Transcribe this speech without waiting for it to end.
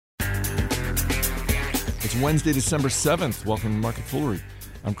It's Wednesday, December 7th. Welcome to Market Foolery.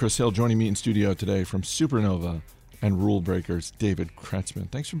 I'm Chris Hill. Joining me in studio today from Supernova and Rule Breakers, David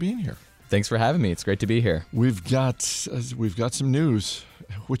Kretzmann. Thanks for being here. Thanks for having me. It's great to be here. We've got some news,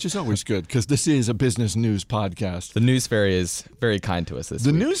 which is always good because this is a business news podcast. The News Fairy is very kind to us this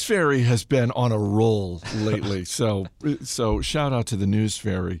week. The News Fairy has been on a roll lately, so shout out to the News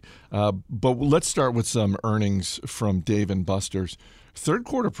Fairy. But let's start with some earnings from Dave & Buster's. Third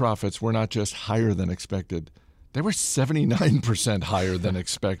quarter profits were not just higher than expected. They were 79% higher than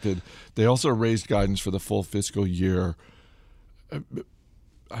expected. They also raised guidance for the full fiscal year.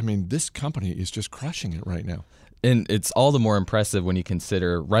 I mean, this company is just crushing it right now. And it's all the more impressive when you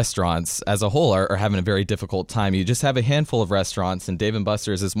consider restaurants as a whole are having a very difficult time. You just have a handful of restaurants, and Dave &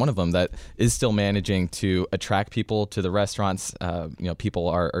 Buster's is one of them that is still managing to attract people to the restaurants. People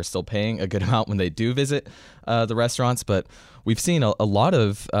are still paying a good amount when they do visit the restaurants, but we've seen a lot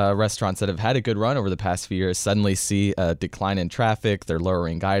of restaurants that have had a good run over the past few years suddenly see a decline in traffic. They're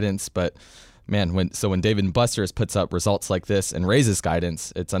lowering guidance, but man, when Dave & Buster's puts up results like this and raises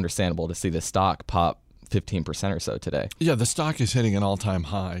guidance, it's understandable to see the stock pop 15% or so today. Yeah, the stock is hitting an all-time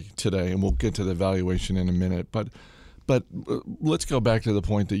high today, and we'll get to the valuation in a minute. But let's go back to the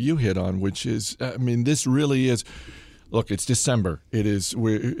point that you hit on, which is, I mean, this really is. Look, it's December. It is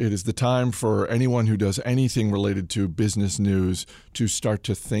the time for anyone who does anything related to business news to start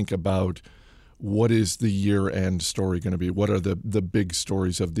to think about what is the year-end story going to be? What are the big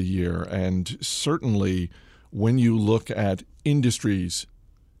stories of the year? And certainly when you look at industries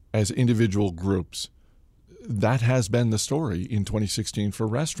as individual groups, that has been the story in 2016 for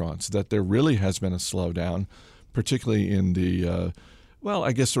restaurants, that there really has been a slowdown, particularly in the,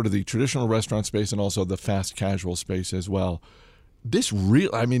 sort of the traditional restaurant space and also the fast casual space as well. As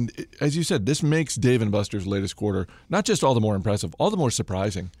you said, this makes Dave & Buster's latest quarter not just all the more impressive, all the more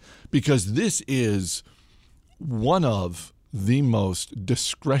surprising, because this is one of the most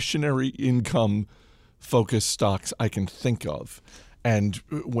discretionary income-focused stocks I can think of. And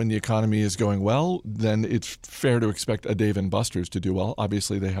when the economy is going well, then it's fair to expect a Dave & Buster's to do well.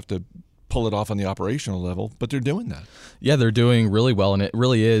 Obviously, they have to pull it off on the operational level, but they're doing that. Yeah, they're doing really well, and it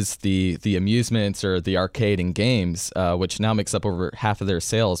really is the amusements or the arcade and games, which now makes up over half of their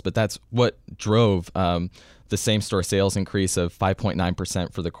sales. But that's what drove the same-store sales increase of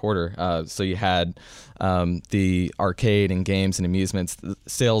 5.9% for the quarter. So you had the arcade and games and amusements. The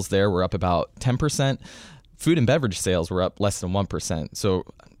sales there were up about 10%. Food and beverage sales were up less than 1%. So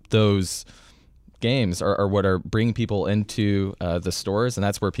those games are what are bringing people into the stores, and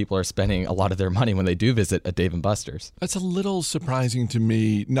that's where people are spending a lot of their money when they do visit a Dave & Buster's. That's a little surprising to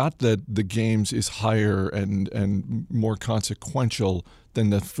me. Not that the games is higher and more consequential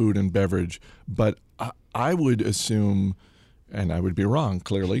than the food and beverage, but I would assume, and I would be wrong,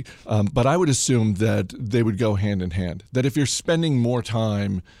 clearly, but I would assume that they would go hand in hand. That if you're spending more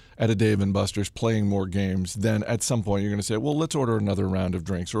time at a Dave & Buster's playing more games, then at some point you're going to say, well, let's order another round of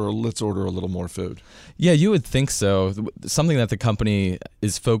drinks or let's order a little more food. Yeah, you would think so. Something that the company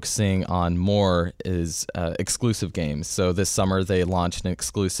is focusing on more is exclusive games. So this summer they launched an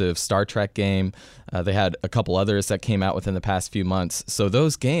exclusive Star Trek game. They had a couple others that came out within the past few months. So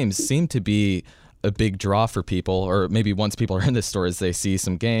those games seem to be a big draw for people, or maybe once people are in the stores, they see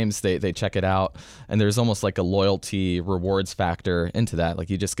some games, they check it out, and there's almost like a loyalty rewards factor into that. Like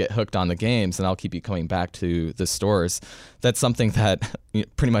you just get hooked on the games and I'll keep you coming back to the stores. That's something that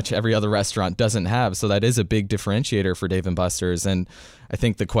pretty much every other restaurant doesn't have. So that is a big differentiator for Dave & Buster's. And I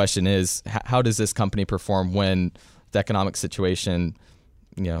think the question is, how does this company perform when the economic situation,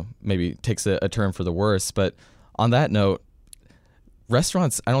 maybe takes a turn for the worse? But on that note,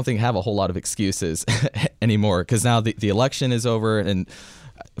 restaurants, I don't think, have a whole lot of excuses anymore, because now the election is over, and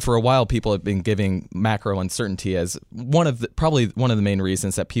for a while people have been giving macro uncertainty as probably one of the main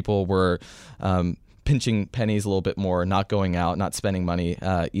reasons that people were pinching pennies a little bit more, not going out, not spending money,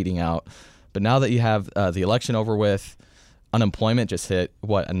 eating out. But now that you have the election over with, unemployment just hit, a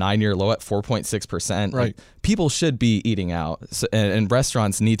 9-year low at 4.6%. Right. Like, people should be eating out, and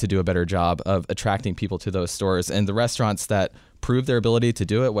restaurants need to do a better job of attracting people to those stores. And the restaurants that prove their ability to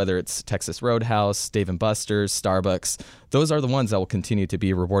do it, whether it's Texas Roadhouse, Dave & Buster's, Starbucks, those are the ones that will continue to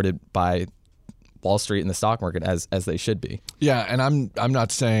be rewarded by Wall Street and the stock market as they should be. Yeah, and I'm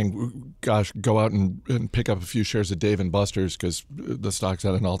not saying, gosh, go out and pick up a few shares of Dave & Buster's because the stock's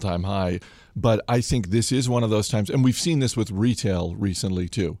at an all-time high. But I think this is one of those times, and we've seen this with retail recently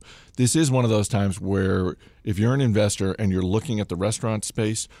too. This is one of those times where if you're an investor and you're looking at the restaurant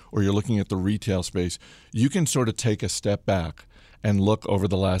space or you're looking at the retail space, you can sort of take a step back and look over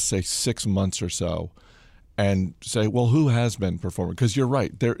the last, say, 6 months or so and say, well, who has been performing? Because you're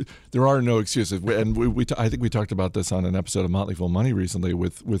right, there are no excuses. And I think we talked about this on an episode of Motley Fool Money recently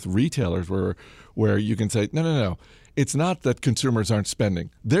with retailers where you can say, no. It's not that consumers aren't spending.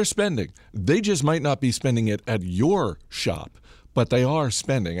 They're spending. They just might not be spending it at your shop, but they are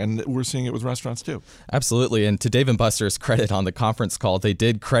spending, and we're seeing it with restaurants too. Absolutely, and to Dave & Buster's credit on the conference call, they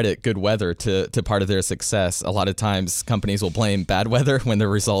did credit good weather to part of their success. A lot of times companies will blame bad weather when their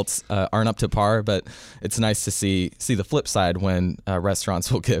results aren't up to par, but it's nice to see the flip side when restaurants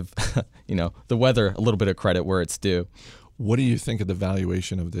will give the weather a little bit of credit where it's due. What do you think of the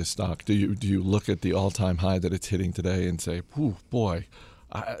valuation of this stock? Do you look at the all-time high that it's hitting today and say, "Ooh, boy,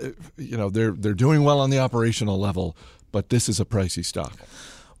 they're doing well on the operational level, but this is a pricey stock"?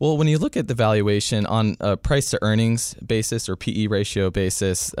 Well, when you look at the valuation on a price-to-earnings basis or PE ratio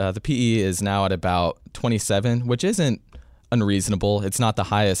basis, the PE is now at about 27, which isn't unreasonable. It's not the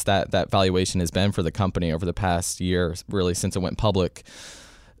highest that valuation has been for the company over the past year, really since it went public.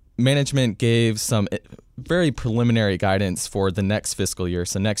 Management gave some very preliminary guidance for the next fiscal year.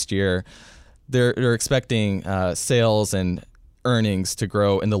 So next year, they're expecting sales and earnings to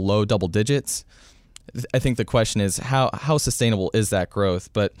grow in the low double digits. I think the question is how sustainable is that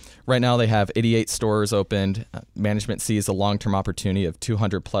growth? But right now they have 88 stores opened. Management sees a long-term opportunity of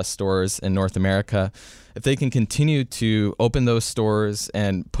 200 plus stores in North America. If they can continue to open those stores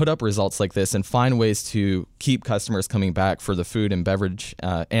and put up results like this and find ways to keep customers coming back for the food and beverage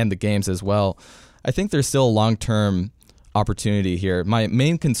and the games as well, I think there's still a long-term opportunity here. My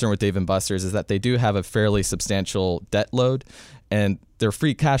main concern with Dave & Buster's is that they do have a fairly substantial debt load, and their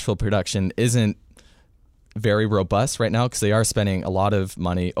free cash flow production isn't very robust right now because they are spending a lot of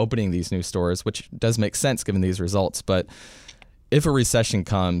money opening these new stores, which does make sense given these results. But if a recession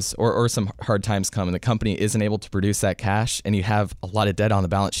comes or some hard times come and the company isn't able to produce that cash and you have a lot of debt on the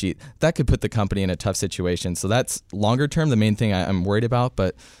balance sheet, that could put the company in a tough situation. So that's longer term, the main thing I'm worried about.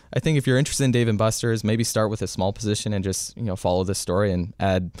 But I think if you're interested in Dave & Buster's, maybe start with a small position and just follow this story and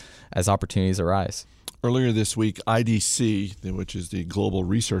add as opportunities arise. Earlier this week, IDC, which is the global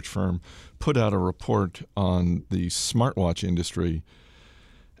research firm, put out a report on the smartwatch industry.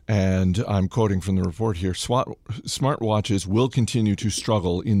 And I'm quoting from the report here, smartwatches will continue to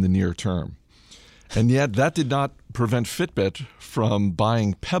struggle in the near term. And yet that did not prevent Fitbit from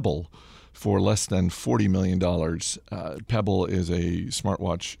buying Pebble for less than $40 million. Pebble is a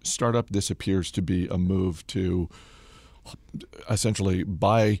smartwatch startup. This appears to be a move to essentially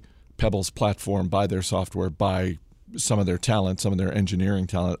buy Pebble's platform, buy their software, buy some of their talent, some of their engineering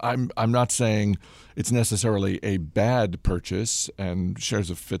talent. I'm not saying it's necessarily a bad purchase, and shares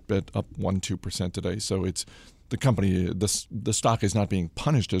of Fitbit up 1-2% today. So it's the company, the stock is not being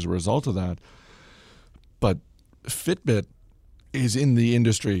punished as a result of that. But Fitbit is in the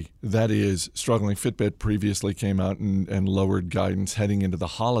industry that is struggling. Fitbit previously came out and lowered guidance heading into the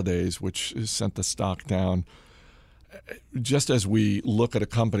holidays, which sent the stock down. Just as we look at a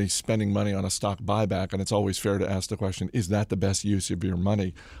company spending money on a stock buyback, and it's always fair to ask the question, is that the best use of your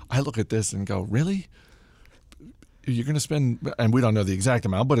money? I look at this and go, really? You're going to spend, and we don't know the exact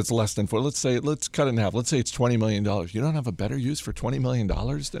amount, but it's less than $4. Let's cut it in half. Let's say it's $20 million. You don't have a better use for $20 million?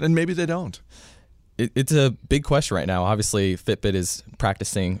 And maybe they don't. It's a big question right now. Obviously, Fitbit is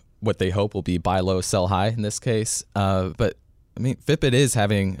practicing what they hope will be buy low, sell high in this case. But I mean, Fitbit is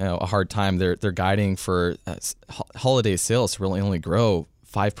having a hard time. They're guiding for holiday sales to really only grow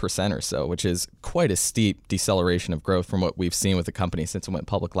 5% or so, which is quite a steep deceleration of growth from what we've seen with the company since it went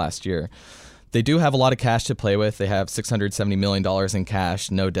public last year. They do have a lot of cash to play with. They have $670 million in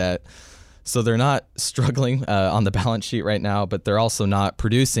cash, no debt. So they're not struggling on the balance sheet right now, but they're also not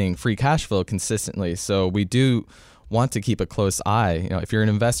producing free cash flow consistently. So we do want to keep a close eye. If you're an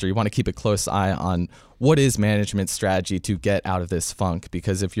investor, you want to keep a close eye on what is management's strategy to get out of this funk.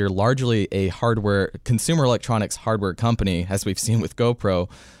 Because if you're largely a consumer electronics hardware company, as we've seen with GoPro,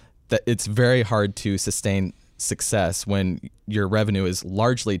 that it's very hard to sustain success when your revenue is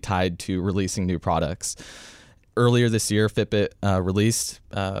largely tied to releasing new products. Earlier this year, Fitbit released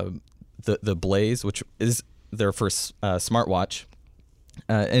the Blaze, which is their first smartwatch.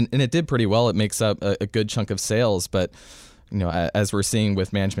 And it did pretty well. It makes up a good chunk of sales. But, as we're seeing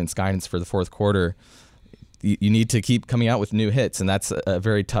with management's guidance for the fourth quarter, you need to keep coming out with new hits. And that's a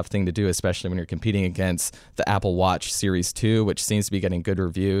very tough thing to do, especially when you're competing against the Apple Watch Series 2, which seems to be getting good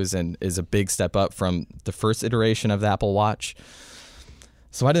reviews and is a big step up from the first iteration of the Apple Watch.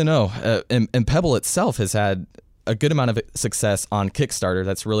 So I don't know. And Pebble itself has had a good amount of success on Kickstarter.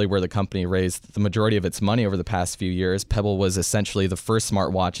 That's really where the company raised the majority of its money over the past few years. Pebble was essentially the first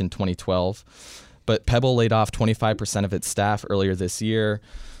smartwatch in 2012, but Pebble laid off 25% of its staff earlier this year.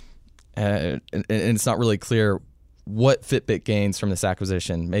 and it's not really clear what Fitbit gains from this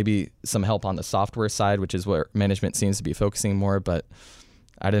acquisition. Maybe some help on the software side, which is where management seems to be focusing more. But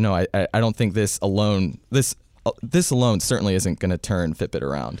I don't know. I don't think this alone certainly isn't going to turn Fitbit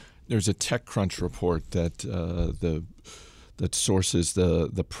around. There's a TechCrunch report that that sources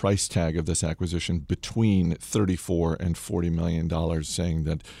the price tag of this acquisition between $34 and $40 million, saying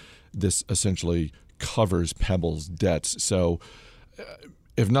that this essentially covers Pebble's debts. So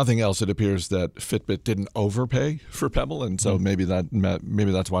if nothing else, it appears that Fitbit didn't overpay for Pebble, and so maybe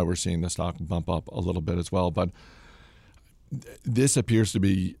that's why we're seeing the stock bump up a little bit as well. But this appears to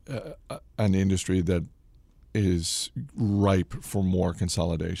be an industry that is ripe for more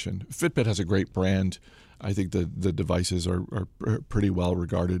consolidation. Fitbit has a great brand. I think the devices are pretty well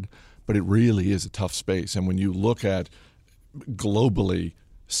regarded, but it really is a tough space. And when you look at globally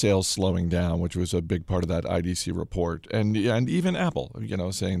sales slowing down, which was a big part of that IDC report, and even Apple,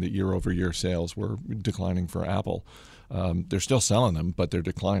 saying that year-over-year sales were declining for Apple. They're still selling them, but they're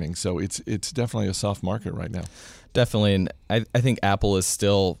declining. So it's definitely a soft market right now. Definitely, and I think Apple is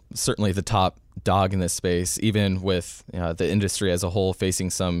still certainly the top dog in this space, even with the industry as a whole facing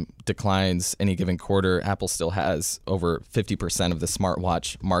some declines any given quarter. Apple still has over 50% of the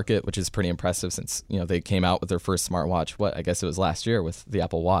smartwatch market, which is pretty impressive since they came out with their first smartwatch. I guess it was last year with the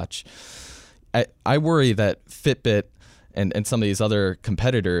Apple Watch. I worry that Fitbit and some of these other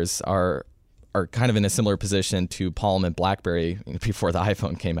competitors are kind of in a similar position to Palm and BlackBerry before the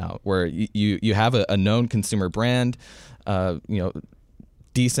iPhone came out, where you have a known consumer brand,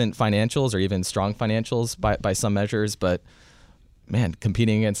 decent financials or even strong financials by some measures, but man,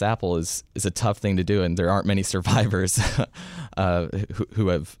 competing against Apple is a tough thing to do, and there aren't many survivors who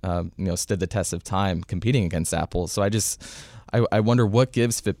have stood the test of time competing against Apple. So I wonder what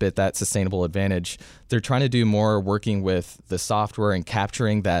gives Fitbit that sustainable advantage. They're trying to do more working with the software and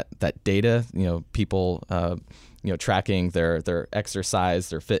capturing that data, people tracking their exercise,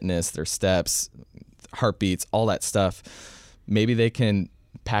 their fitness, their steps, heartbeats, all that stuff. Maybe they can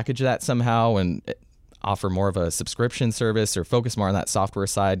package that somehow and offer more of a subscription service or focus more on that software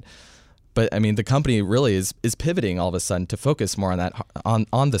side. But I mean, the company really is pivoting all of a sudden to focus more on that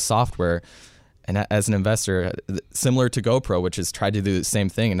on the software. And as an investor, similar to GoPro, which has tried to do the same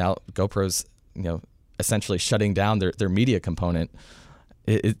thing, and now GoPro's essentially shutting down their media component.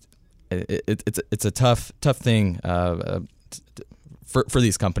 It's a tough thing for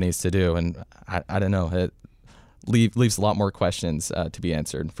these companies to do, and I don't know. It leaves a lot more questions to be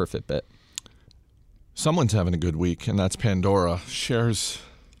answered for Fitbit. Someone's having a good week, and that's Pandora. Shares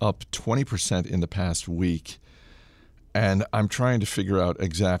up 20% in the past week, and I'm trying to figure out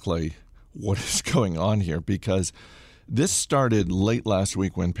exactly what is going on here, because this started late last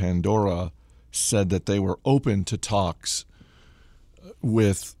week when Pandora said that they were open to talks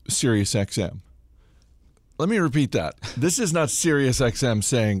with SiriusXM. Let me repeat that. This is not SiriusXM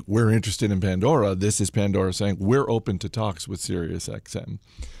saying we're interested in Pandora. This is Pandora saying we're open to talks with SiriusXM.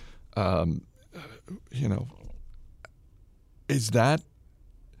 Is that,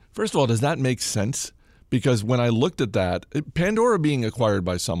 first of all, does that make sense? Because when I looked at that, Pandora being acquired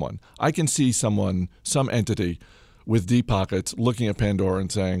by someone, I can see some entity with deep pockets looking at Pandora and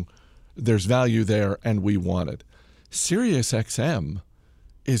saying, there's value there and we want it. SiriusXM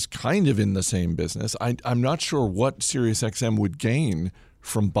is kind of in the same business. I'm not sure what SiriusXM would gain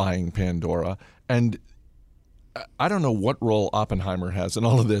from buying Pandora. And I don't know what role Oppenheimer has in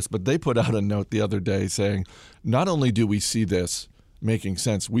all of this, but they put out a note the other day saying, not only do we see this making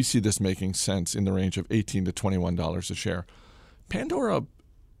sense, we see this making sense in the range of $18 to $21 a share. Pandora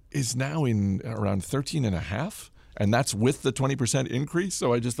is now in around 13.5, and that's with the 20% increase.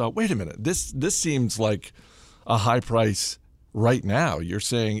 So I just thought, wait a minute, this seems like a high price right now. You're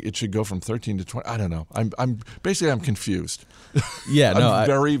saying it should go from 13 to 20. I don't know. I'm confused. Yeah, no, I'm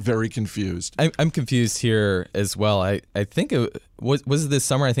very, very confused. I'm confused here as well. I think it was this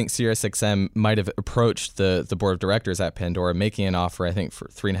summer. I think SiriusXM might have approached the board of directors at Pandora, making an offer, I think, for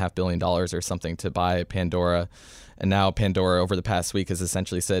 $3.5 billion or something to buy Pandora. And now Pandora, over the past week, has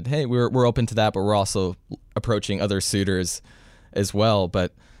essentially said, "Hey, we're open to that, but we're also approaching other suitors as well."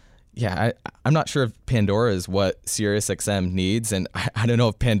 But yeah, I'm not sure if Pandora is what SiriusXM needs, and I don't know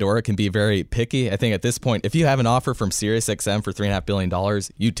if Pandora can be very picky. I think at this point, if you have an offer from SiriusXM for $3.5 billion,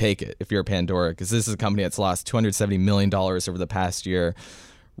 you take it if you're Pandora, because this is a company that's lost $270 million over the past year,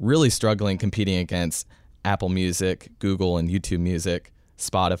 really struggling competing against Apple Music, Google and YouTube Music,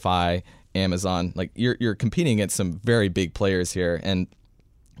 Spotify, Amazon. Like you're competing against some very big players here, and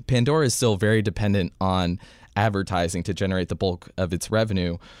Pandora is still very dependent on advertising to generate the bulk of its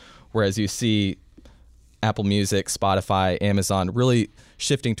revenue. Whereas you see Apple Music, Spotify, Amazon, really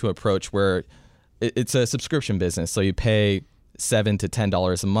shifting to an approach where it's a subscription business. So you pay $7 to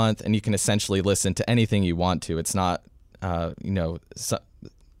 $10 a month, and you can essentially listen to anything you want to. It's not,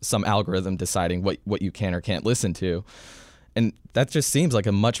 some algorithm deciding what you can or can't listen to. And that just seems like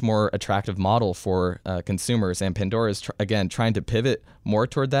a much more attractive model for consumers. And Pandora is, again, trying to pivot more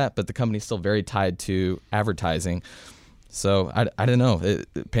toward that, but the company's still very tied to advertising. So I don't know.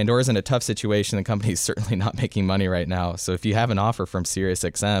 Pandora's in a tough situation. The company's certainly not making money right now. So if you have an offer from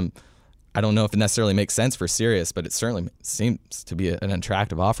SiriusXM, I don't know if it necessarily makes sense for Sirius, but it certainly seems to be an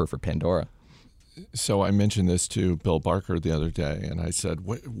attractive offer for Pandora. So I mentioned this to Bill Barker the other day, and I said,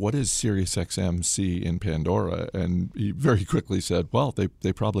 what does SiriusXM see in Pandora? And he very quickly said, well,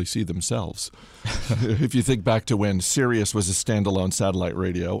 they probably see themselves. If you think back to when Sirius was a standalone satellite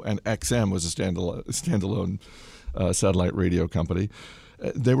radio and XM was a standalone satellite radio company,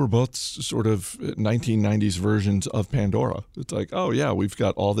 they were both sort of 1990s versions of Pandora. It's like, oh, yeah, we've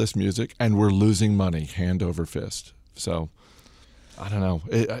got all this music, and we're losing money hand over fist. So I don't know.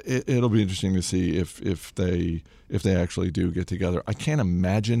 It'll be interesting to see if they actually do get together. I can't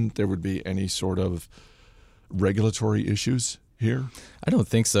imagine there would be any sort of regulatory issues here. I don't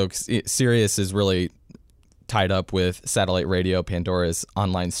think so. 'Cause Sirius is really tied up with satellite radio, Pandora's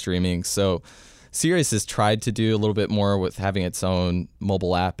online streaming. So Sirius has tried to do a little bit more with having its own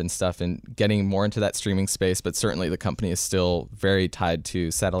mobile app and stuff and getting more into that streaming space, but certainly the company is still very tied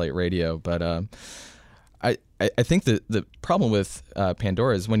to satellite radio. But I think the problem with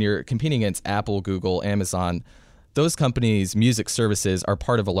Pandora is when you're competing against Apple, Google, Amazon, those companies' music services are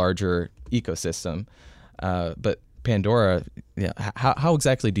part of a larger ecosystem. But Pandora, how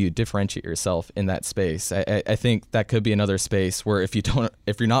exactly do you differentiate yourself in that space? I think that could be another space where if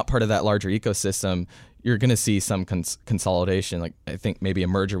you're not part of that larger ecosystem, you're going to see some consolidation. Like I think maybe a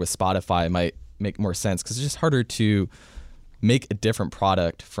merger with Spotify might make more sense because it's just harder to make a different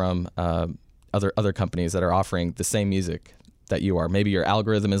product from other companies that are offering the same music that you are. Maybe your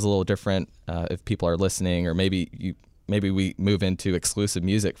algorithm is a little different if people are listening, or maybe we move into exclusive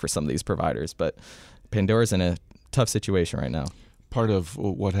music for some of these providers. But Pandora's in a tough situation right now. Part of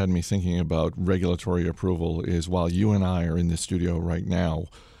what had me thinking about regulatory approval is while you and I are in the studio right now,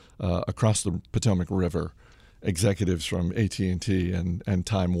 across the Potomac River, executives from AT&T and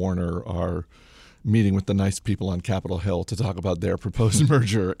Time Warner are meeting with the nice people on Capitol Hill to talk about their proposed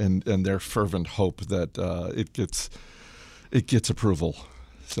merger and their fervent hope that it gets approval.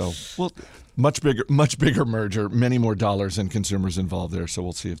 So, well, much bigger merger, many more dollars and consumers involved there. So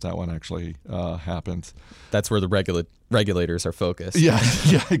we'll see if that one actually happens. That's where the regulators are focused. Yeah,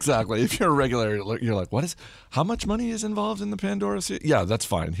 exactly. If you're a regulator, you're like, how much money is involved in the Pandora? Yeah, that's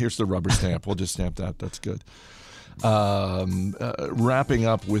fine. Here's the rubber stamp. We'll just stamp that. That's good. Wrapping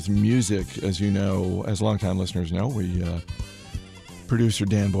up with music, as you know, as longtime listeners know, we producer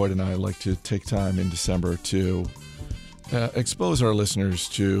Dan Boyd and I like to take time in December to expose our listeners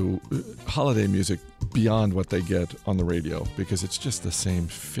to holiday music beyond what they get on the radio, because it's just the same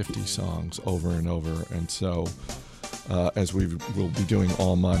 50 songs over and over. And so as we will be doing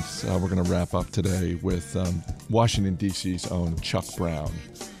all month, we're going to wrap up today with Washington, D.C.'s own Chuck Brown.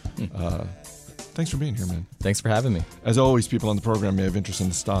 Thanks for being here, man. Thanks for having me. As always, people on the program may have interest in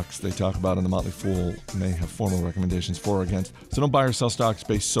the stocks they talk about, and the Motley Fool may have formal recommendations for or against. So don't buy or sell stocks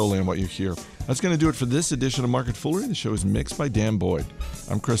based solely on what you hear. That's going to do it for this edition of Market Foolery. The show is mixed by Dan Boyd.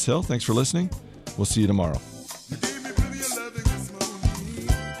 I'm Chris Hill. Thanks for listening. We'll see you tomorrow. Yeah.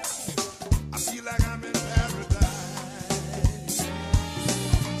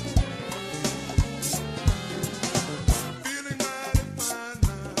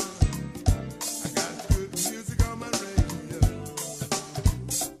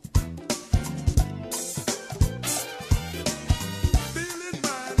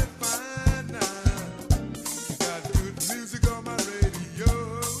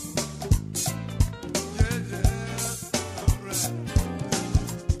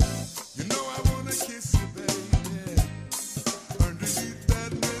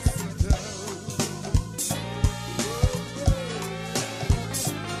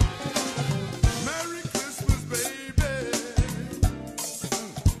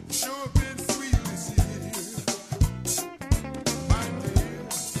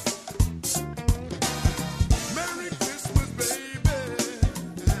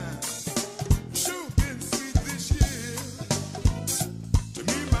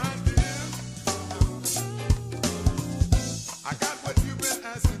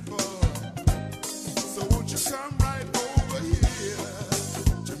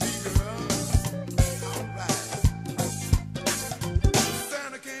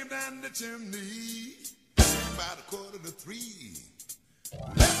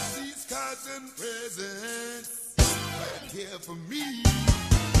 for me.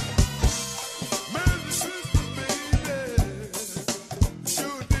 Merry Christmas, baby.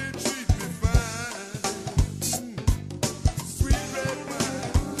 Sure did treat me fine. Sweet red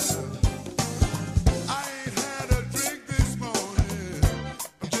wine. I ain't had a drink this morning.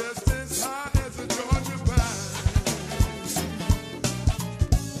 I'm just as high as a Georgia pine.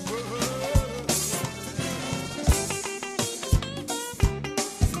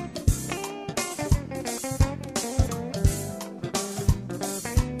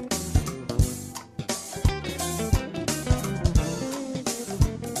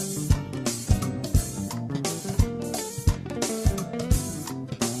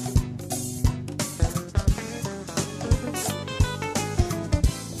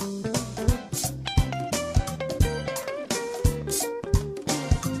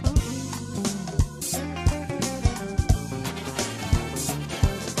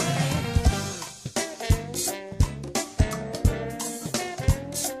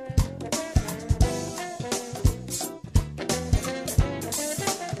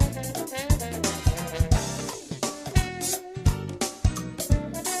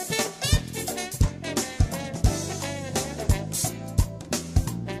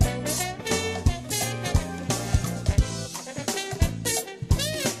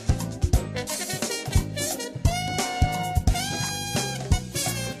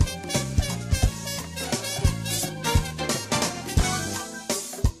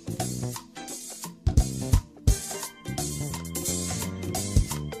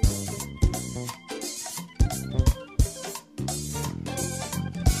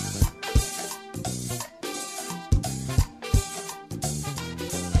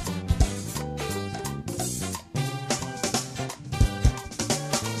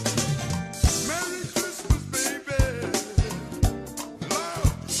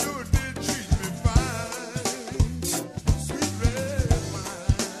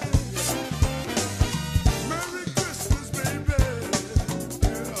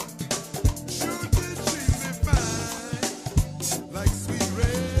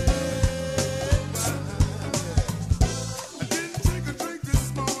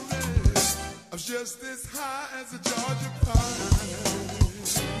 Just as high as a Georgia pine.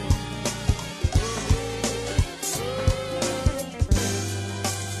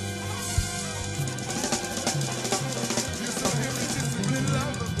 You're so irresistibly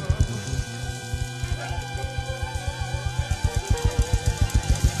lovable.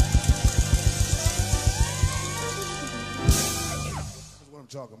 That's what I'm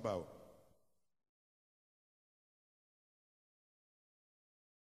talking about.